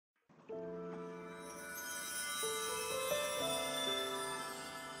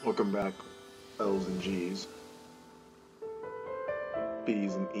Welcome back, L's and G's,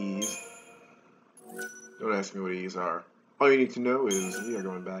 B's and E's. Don't ask me what E's are. All you need to know is we are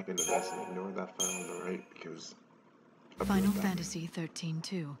going back into this and ignore that file on the right because Final Fantasy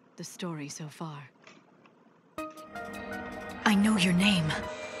XIII-2, the story so far. I know your name.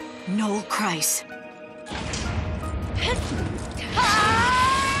 Noel Kreis.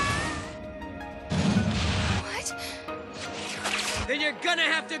 What? Then you're gonna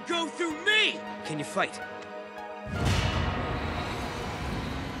have to go through me! Can you fight?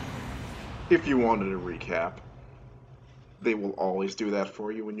 if you wanted a recap, they will always do that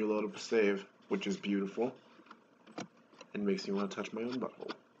for you when you load up a save, which is beautiful and makes me want to touch my own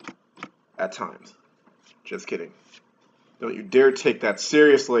butthole. At times. Just kidding. Don't you dare take that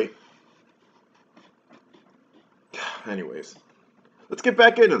seriously. Anyways, let's get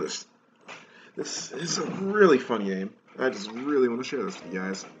back into this. This is a really fun game. I just really want to share this with you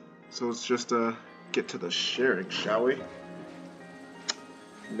guys. So let's just get to the sharing, shall we?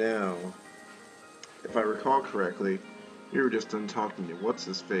 Now, if I recall correctly, we were just done talking to what's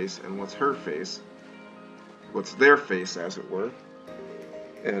his face and what's her face. What's their face, as it were.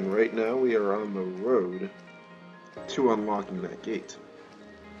 And right now we are on the road to unlocking that gate.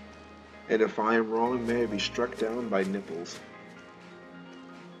 And if I am wrong, may I be struck down by nipples.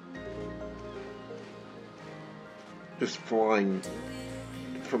 Just flying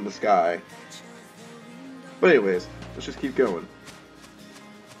from the sky. But anyways, let's just keep going.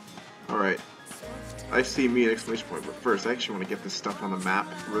 Alright. I see me an exclamation point, but first I actually want to get this stuff on the map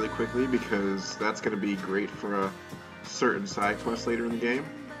really quickly because that's going to be great for a certain side quest later in the game.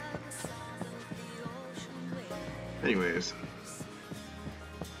 Anyways.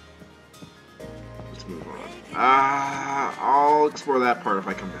 Let's move on. I'll explore that part if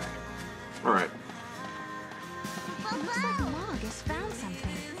I come back. Alright. Looks like Mog has found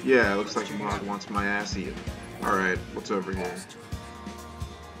something. Yeah, it looks like Mog wants my ass eaten. Alright, what's over here?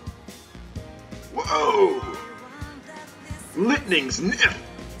 Whoa! Lightning's Nif!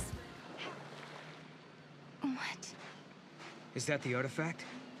 What? Is that the artifact?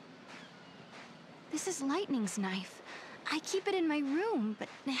 This is Lightning's knife. I keep it in my room, but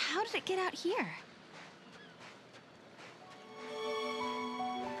how did it get out here?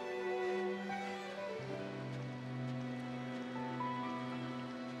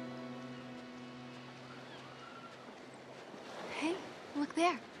 Hey, look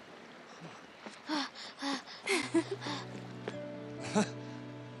there.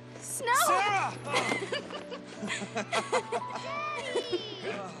 Snow! Sarah!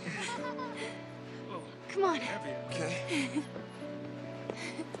 Come on. Okay.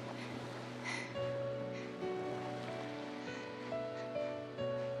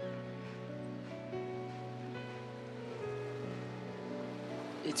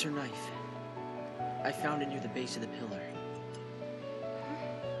 It's her knife. I found it near the base of the pillar.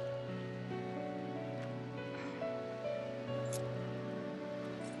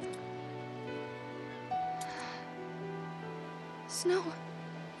 Snow.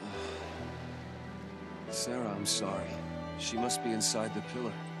 Sarah, I'm sorry. She must be inside the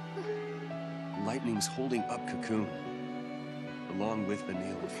pillar. Lightning's holding up Cocoon, along with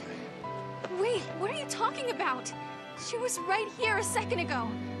Vanille and Frey. Wait, what are you talking about? She was right here a second ago.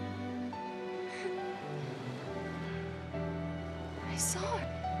 I saw her.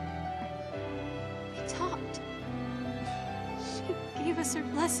 We talked. She gave us her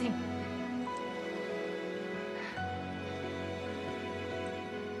blessing.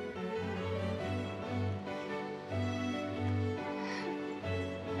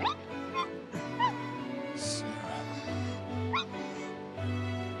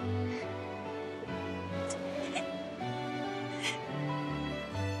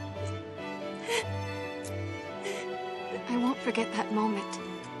 I won't forget that moment.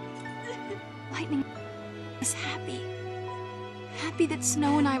 Lightning was happy. Happy that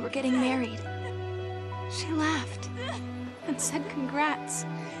Snow and I were getting married. She laughed and said congrats.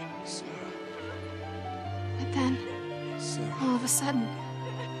 Sarah. But then, Sarah. all of a sudden,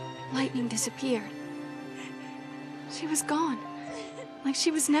 Lightning disappeared. She was gone. Like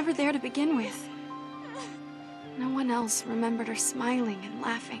she was never there to begin with. No one else remembered her smiling and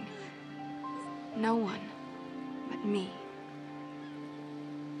laughing. No one but me.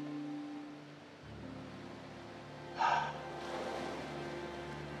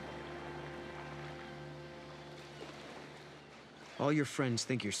 All your friends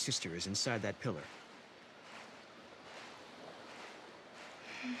think your sister is inside that pillar.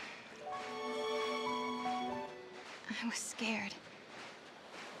 I was scared.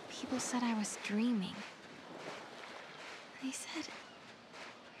 People said I was dreaming. They said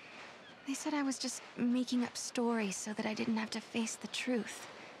They said I was just making up stories so that I didn't have to face the truth.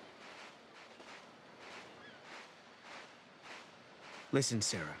 Listen,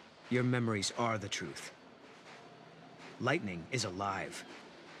 Sarah. Your memories are the truth. Lightning is alive.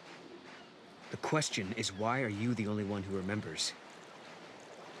 The question is, why are you the only one who remembers?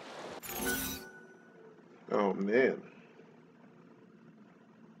 Oh, man.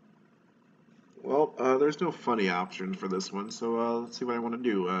 Well, there's no funny option for this one, so let's see what I want to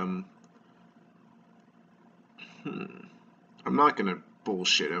do. I'm not gonna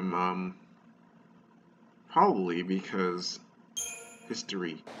bullshit him, probably because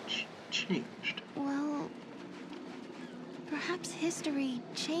history changed. Well, perhaps history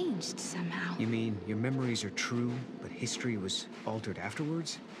changed somehow. You mean your memories are true, but history was altered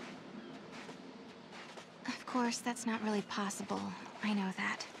afterwards? Of course, that's not really possible. I know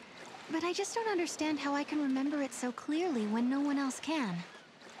that. But I just don't understand how I can remember it so clearly when no one else can.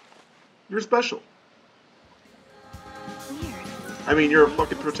 You're special. Weird. I mean, you're a Maybe it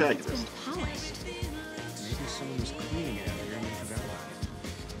fucking looks like it's protagonist. been polished. Maybe someone was cleaning it out here and they forgot about it.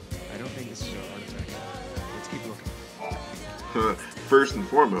 I don't think this is our artifact. Let's keep looking. First and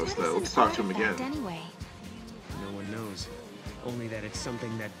foremost, What is though, an let's talk to him artifact again. Anyway? No one knows. Only that it's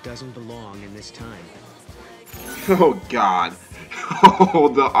something that doesn't belong in this time. Oh, God. Oh,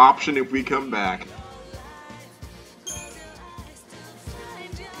 the option if we come back.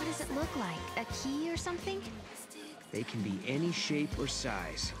 What does it look like? A key or something? They can be any shape or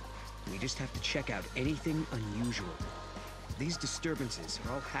size. We just have to check out anything unusual. These disturbances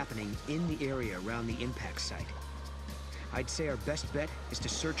are all happening in the area around the impact site. I'd say our best bet is to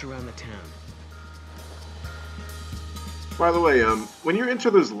search around the town. By the way, when you're into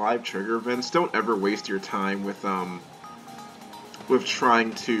those live trigger events, don't ever waste your time with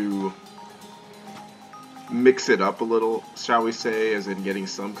trying to mix it up a little, shall we say, as in getting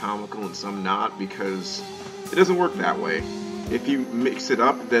some comical and some not, because it doesn't work that way. If you mix it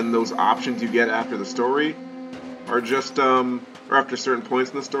up, then those options you get after the story are just, or after certain points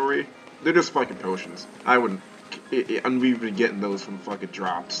in the story, they're just fucking potions. I'm even getting those from fucking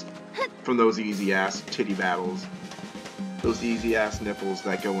drops. From those easy-ass titty battles. Those easy-ass nipples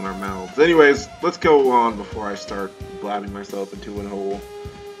that go in our mouths. Anyways, let's go on before I start blabbing myself into a hole.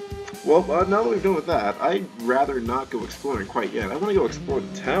 Well, now that we've done with that, I'd rather not go exploring quite yet. I want to go explore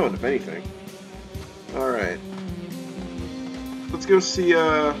the town, if anything. Alright. Let's go see,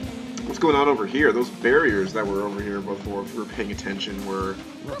 what's going on over here. Those barriers that were over here before, if we were paying attention, were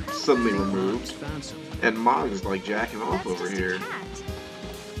suddenly removed. And Mog's, like, jacking off over here. Cat.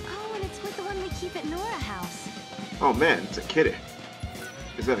 Oh, and it's with the one we keep at Nora House. Oh man, it's a kitty.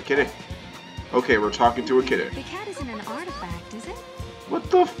 Is that a kitty? Okay, we're talking to a kitty. The cat isn't an artifact, is it? What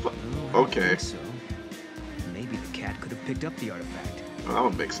the fuck? Okay. So maybe the cat could have picked up the artifact. Oh, that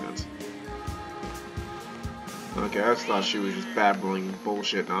would make sense. Okay, I just thought she was just babbling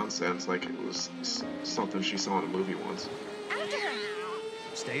bullshit nonsense like it was something she saw in a movie once.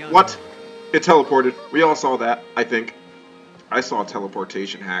 Stay on. What? It teleported. We all saw that, I think. I saw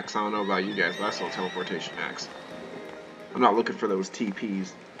teleportation hacks. I don't know about you guys, but I saw teleportation hacks. I'm not looking for those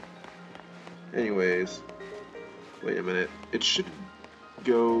TPs. Anyways. Wait a minute. It should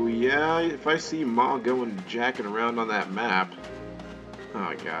go... Yeah, if I see Ma going jacking around on that map...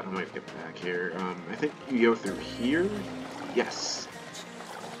 Oh god, I might get back here. I think you go through here? Yes.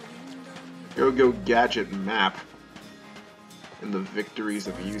 Go gadget map. And the victories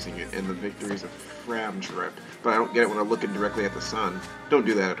of using it, and the victories of Fram Trip. But I don't get it when I'm looking directly at the sun. Don't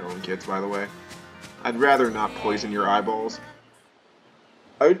do that at home, kids, by the way. I'd rather not poison your eyeballs.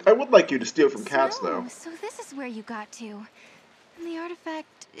 I would like you to steal from cats, though. So this is where you got to. And the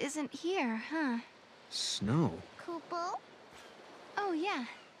artifact isn't here, huh? Snow. Kupo? Oh yeah,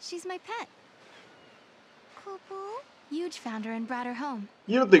 she's my pet. Kupo? Yuge found her and brought her home.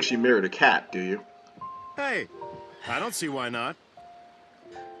 You don't think she married a cat, do you? Hey, I don't see why not.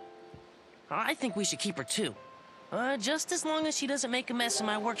 I think we should keep her too. Just as long as she doesn't make a mess in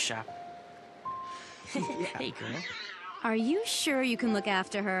my workshop. Hey, girl. Are you sure you can look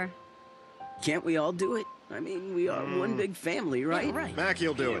after her? Can't we all do it? I mean, we are one big family, right? Yeah, right.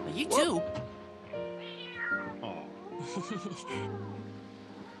 Mackie'll do it. You too.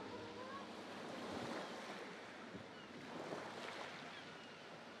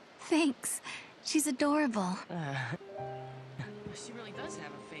 Thanks. She's adorable. She really does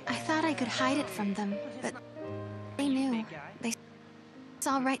have a face. I thought I could hide it from them, but they knew. They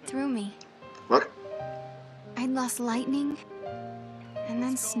saw right through me. Look. I'd lost lightning, and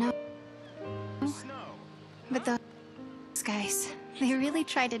then snow. But those guys, they really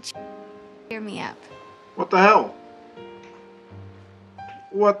tried to cheer me up. What the hell?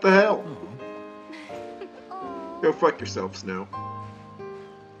 What the hell? Oh. Go fuck yourself, Snow.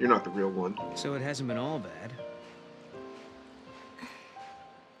 You're not the real one. So it hasn't been all bad.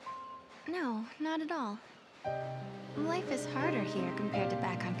 No, not at all. Life is harder here compared to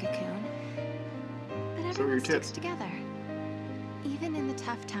back on Cocoon. But So are your everyone sticks tits. together. Even in the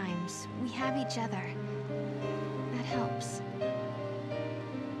tough times, we have each other. That helps.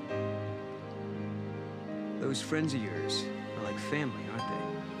 Those friends of yours are like family, aren't they?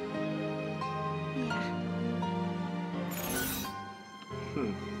 Yeah.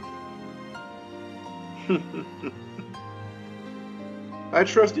 I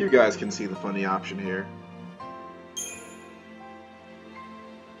trust you guys can see the funny option here.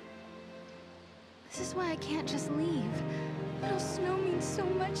 This is why I can't just leave. Little Snow means so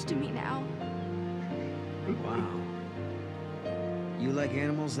much to me now. Wow. You like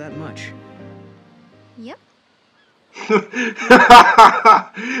animals that much? Yep.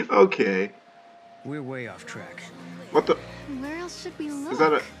 Okay. We're way off track. What the? Where else should we look? Is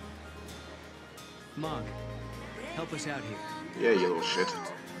that a? Mog, help us out here. Yeah, you little shit.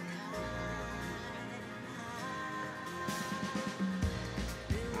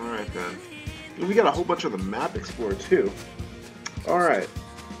 Alright then. And we got a whole bunch of the map explored too. Alright.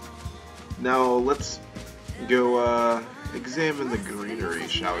 Now let's go examine the greenery,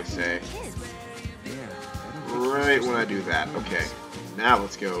 shall we say. Yeah. Right when I do that. Okay. Now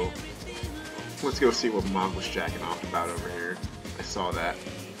let's go see what Mom was jacking off about over here. I saw that.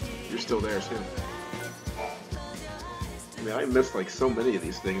 You're still there too. I mean, I missed like so many of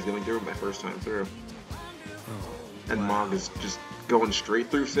these things going through my first time through. Oh, And wow. Mog is just going straight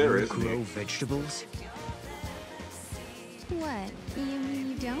through Sarah, You isn't grow he? vegetables? What? You mean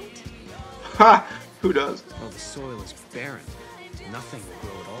you don't? Ha! Who does? Well, the soil is barren. Nothing will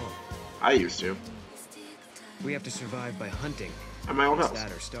grow at all. I used to. We have to survive by hunting. At my old It's house.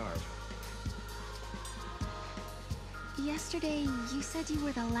 that or starve. Yesterday, you said you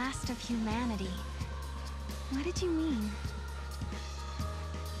were the last of humanity. What did you mean?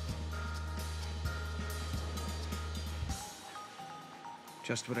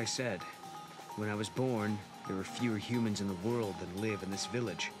 Just what I said. When I was born, there were fewer humans in the world than live in this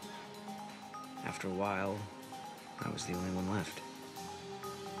village. After a while, I was the only one left.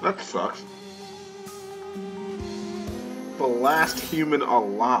 That sucks. The last human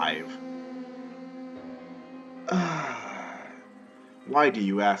alive. Why do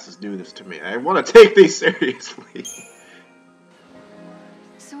you asses do this to me? I want to take these seriously.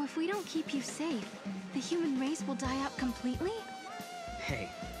 So if we don't keep you safe, the human race will die out completely? Hey,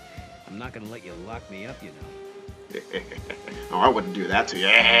 I'm not gonna let you lock me up, you know. Oh, I wouldn't do that to you.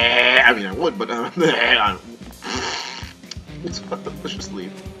 I mean, I would, but let's just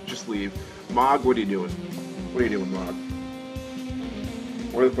leave. Just leave. Mog, what are you doing? What are you doing, Mog?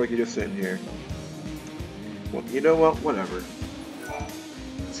 Why the fuck are you just sitting here? Well, you know what? Whatever.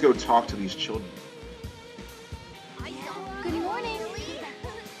 Let's go talk to these children. Good morning.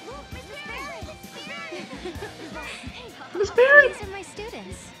 Miss Barrett! These are my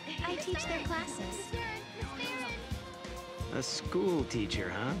students. I teach their classes. A school teacher,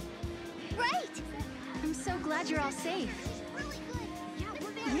 huh? Right! I'm so glad you're all safe.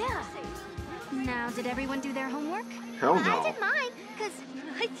 Yeah. Now, did everyone do their homework? Hell I no. did mine, because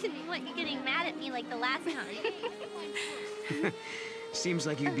I didn't want you getting mad at me like the last time. Seems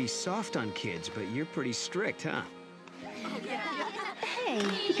like you'd be soft on kids, but you're pretty strict, huh? Hey,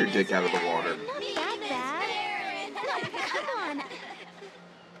 Get your dick out of the water. not that bad. No, come on.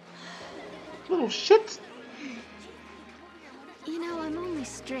 Little shit. You know, I'm only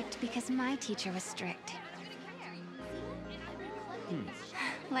strict because my teacher was strict.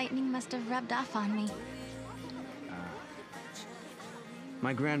 Lightning must have rubbed off on me.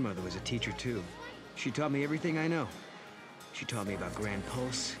 My grandmother was a teacher, too. She taught me everything I know. She taught me about Grand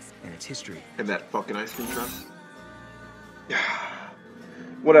Pulse and its history. And that fucking ice cream truck.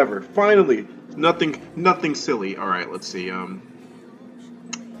 Whatever. Finally, nothing silly. All right, let's see.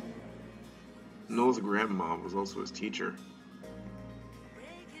 Noel's grandma was also his teacher.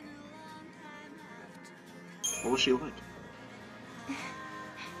 What was she like?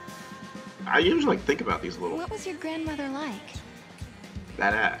 I usually think about these little What was your grandmother like?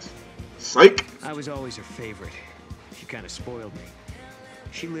 that ass. Psych. I was always her favorite. She kind of spoiled me.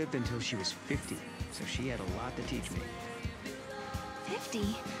 She lived until she was 50, so she had a lot to teach me. 50?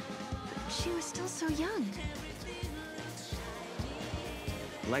 She was still so young.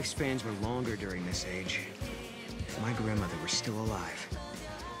 Lifespans were longer during this age. If my grandmother were still alive,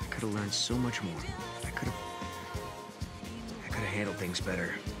 I could have learned so much more. I could have handled things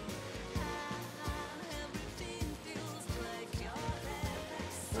better.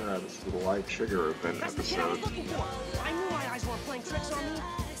 This is the live trigger event episode. I knew my eyes weren't playing tricks on me.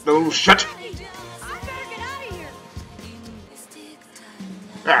 No, shut! I better get out of here.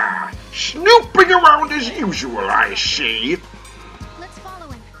 Ah, snooping around as usual, I see. Let's follow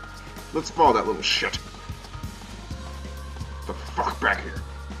him. Let's follow that little shit. The fuck back here.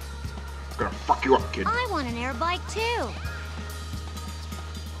 I'm gonna fuck you up, kid. I want an air bike too.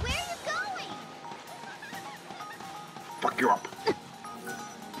 Where are you going? Fuck you up.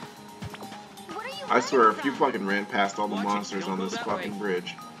 What are you I swear, running if you from? fucking ran past all the monsters on this fucking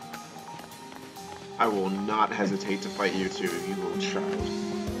bridge, I will not hesitate to fight you too, you little child.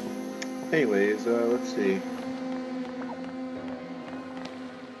 Anyways, let's see.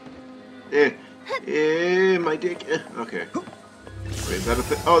 My dick. Okay. Wait, is that a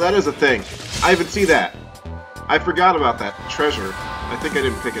thing? Oh, that is a thing. I even see that. I forgot about that treasure. I think I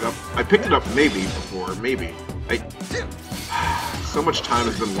didn't pick it up. I picked it up maybe before, maybe. So much time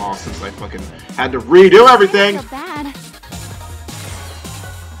has been lost since I fucking had to redo everything. I feel bad.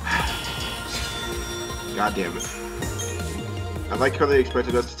 God damn it. I like how they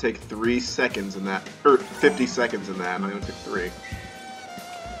expected us to take 3 seconds in that, or 50 seconds in that, and I only took 3.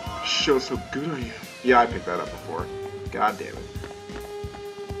 Show so good on you. Yeah, I picked that up before. God damn it.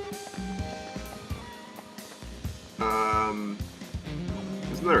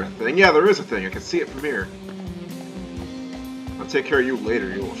 Isn't there a thing? Yeah, there is a thing. I can see it from here. I'll take care of you later,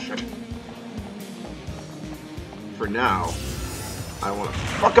 you little shit. For now, I want to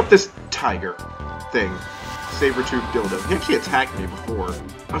fuck up this tiger thing. Saber-tooth dildo. He actually attacked me before.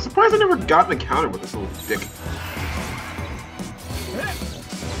 I'm surprised I never got an encounter with this little dick.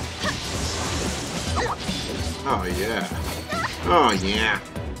 Oh yeah. Oh yeah.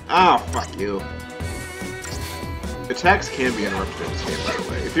 Oh fuck you. Attacks can be interrupted in this game, by the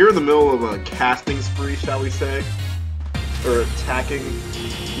way. If you're in the middle of a casting spree, shall we say, or attacking,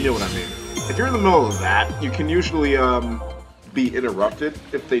 you know what I mean. If you're in the middle of that, you can usually be interrupted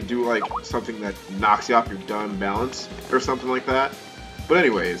if they do like something that knocks you off your gun balance or something like that. But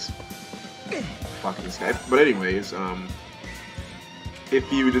anyways, fucking this guy. But anyways, if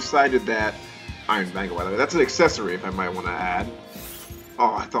you decided that Iron Bangle, by the way, that's an accessory if I might want to add.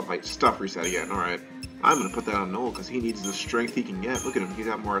 Oh, I thought my stuff reset again. All right, I'm gonna put that on Noel because he needs the strength he can get. Look at him; he's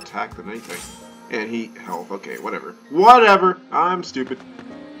got more attack than anything, and health. Okay, whatever, whatever. I'm stupid.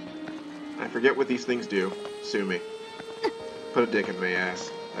 I forget what these things do. Sue me. Put a dick in my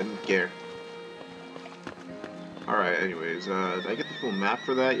ass. I didn't care. Alright, anyways, did I get the full map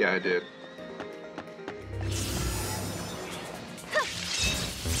for that? Yeah, I did.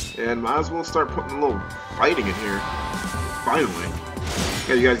 And might as well start putting a little fighting in here. Finally.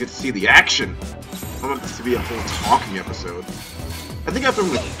 Yeah, you guys get to see the action. I want this to be a whole talking episode. I think after I'm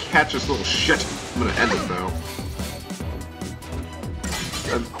gonna catch this little shit, I'm gonna end it though.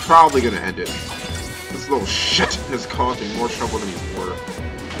 I'm probably gonna end it. This little shit has caused me more trouble than he's worth.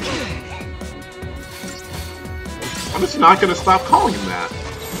 I'm just not gonna stop calling him that.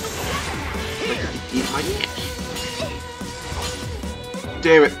 Like, eat my dick.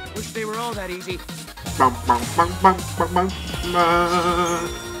 Damn it. Wish they were all that easy. Bum, bum, bum, bum, bum, bum,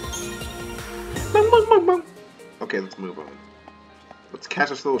 bum, bum, bum, bum. Okay, let's move on. Let's catch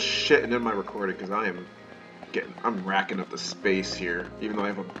this little shit and end my recording because I'm racking up the space here. Even though I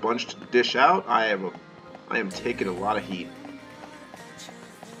have a bunch to dish out, I am taking a lot of heat.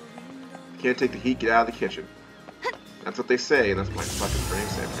 Can't take the heat, get out of the kitchen. That's what they say, and that's my fucking frame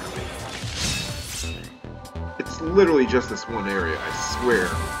say apparently. It's literally just this one area, I swear.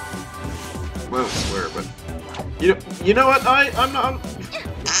 Well, I don't swear, but you know what? I'm not.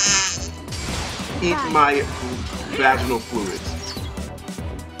 Eat my vaginal fluids.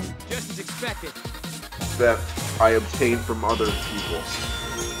 Just as expected. That I obtained from other people.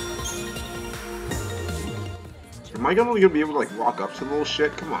 Am I only gonna be able to like walk up to the little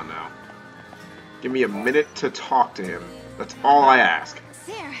shit? Come on now. Give me a minute to talk to him. That's all I ask.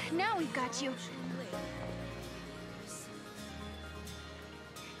 There, now we've got you.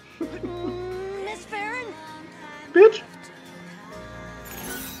 Miss Farron? Bitch!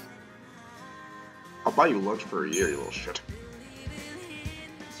 I'll buy you lunch for a year, you little shit.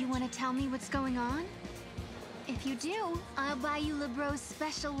 You want to tell me what's going on? If you do, I'll buy you LeBro's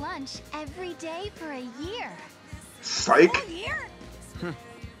special lunch every day for a year. Psych! A year?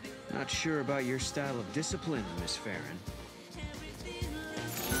 Not sure about your style of discipline, Miss Farron.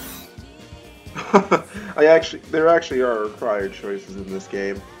 There actually are required choices in this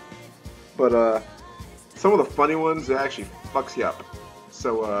game. But, some of the funny ones, it actually fucks you up.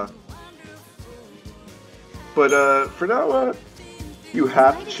 So, for now, you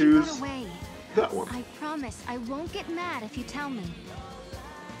have to choose that one. I promise I won't get mad if you tell me.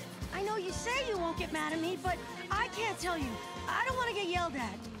 I know you say you won't get mad at me, but I can't tell you. I don't want to get yelled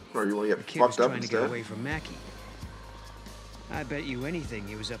at. Or you want to The get kid was fucked up trying to instead? get away from Mackie. I bet you anything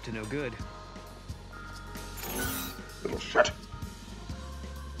he was up to no good. Little shit.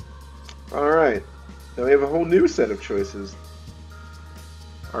 Alright. Now we have a whole new set of choices.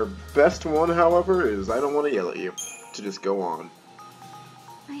 Our best one, however, is I don't want to yell at you. To just go on.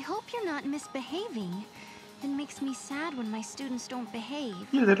 I hope you're not misbehaving. It makes me sad when my students don't behave.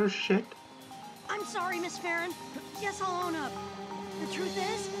 You little shit. I'm sorry, Miss Farron. Yes, I'll own up. The truth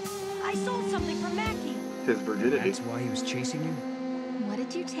is, I sold something for Mackie. His virginity. That's why he was chasing you? What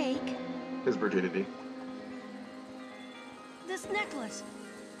did you take? His virginity. This necklace.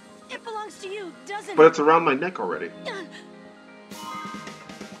 It belongs to you, doesn't But it? it's around my neck already.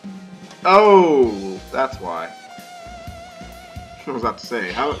 Oh, that's why. I was about to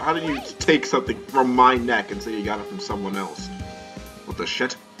say, how did you take something from my neck and say you got it from someone else? What the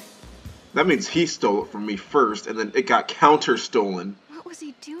shit? That means he stole it from me first, and then it got counter-stolen. What was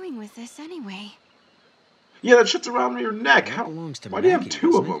he doing with this anyway? Yeah, that shit's around your neck. That How? belongs to Why do you have Mackie,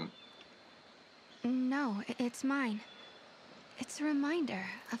 two of doesn't them? No, it's mine. It's a reminder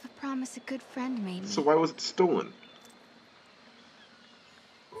of a promise a good friend made me. So why was it stolen?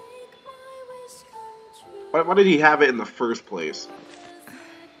 Why did he have it in the first place?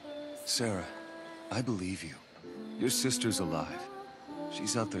 Sarah, I believe you. Your sister's alive.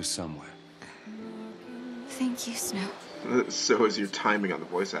 She's out there somewhere. Thank you, Snow. So is your timing on the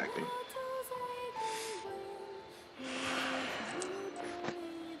voice acting.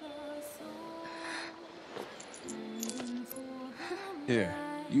 Here,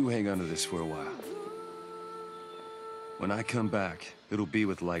 you hang on to this for a while. When I come back, it'll be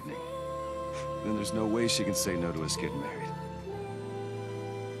with Lightning. Then there's no way she can say no to us getting married.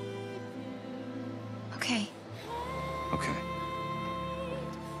 Okay. Okay.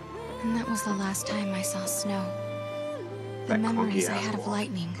 And that was the last time I saw Snow. The That memories I clunky-ass had of wall.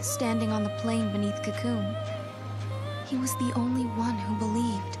 Lightning standing on the plain beneath Cocoon. He was the only one who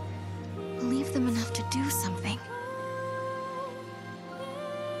believed. Believed them enough to do something.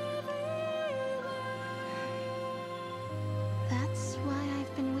 That's why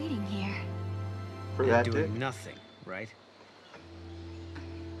I've been waiting here. For You're that doing dick? nothing, right?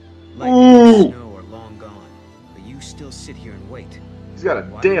 Lightning and Snow are long gone, but you still sit here and wait. He's got a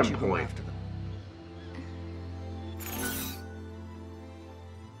Why damn don't you go point. after them?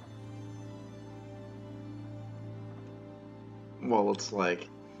 Well, it's like,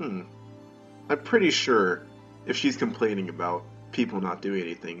 I'm pretty sure if she's complaining about people not doing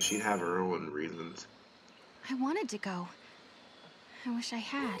anything, she'd have her own reasons. I wanted to go. I wish I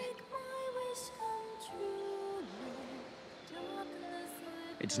had.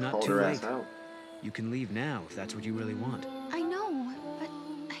 It's not Called too her late. ass out. You can leave now if that's what you really want. I know, but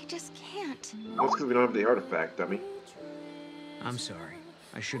I just can't. That's because we don't have the artifact, dummy. I'm sorry.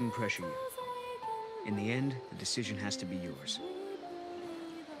 I shouldn't pressure you. In the end, the decision has to be yours.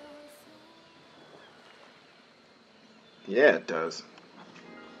 Yeah, it does.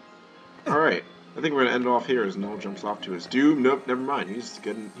 Alright. I think we're gonna end it off here as Noel jumps off to his doom. Nope, never mind. He's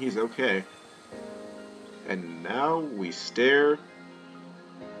good and he's okay. And now we stare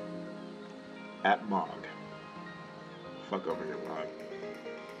at Mog. Fuck over here, Mog.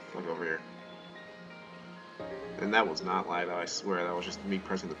 Fuck over here. And that was not live, I swear. That was just me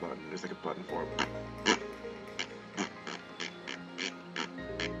pressing the button. There's like a button for it.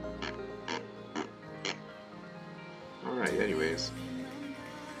 Alright, anyways.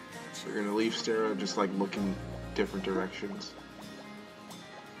 We're gonna leave Stara just like looking different directions.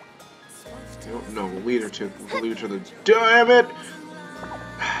 No, we'll lead her to the. Damn it!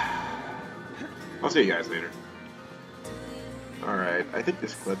 I'll see you guys later. Alright, I think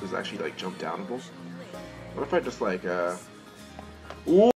this clip is actually like jump downable. What if I just like Ooh!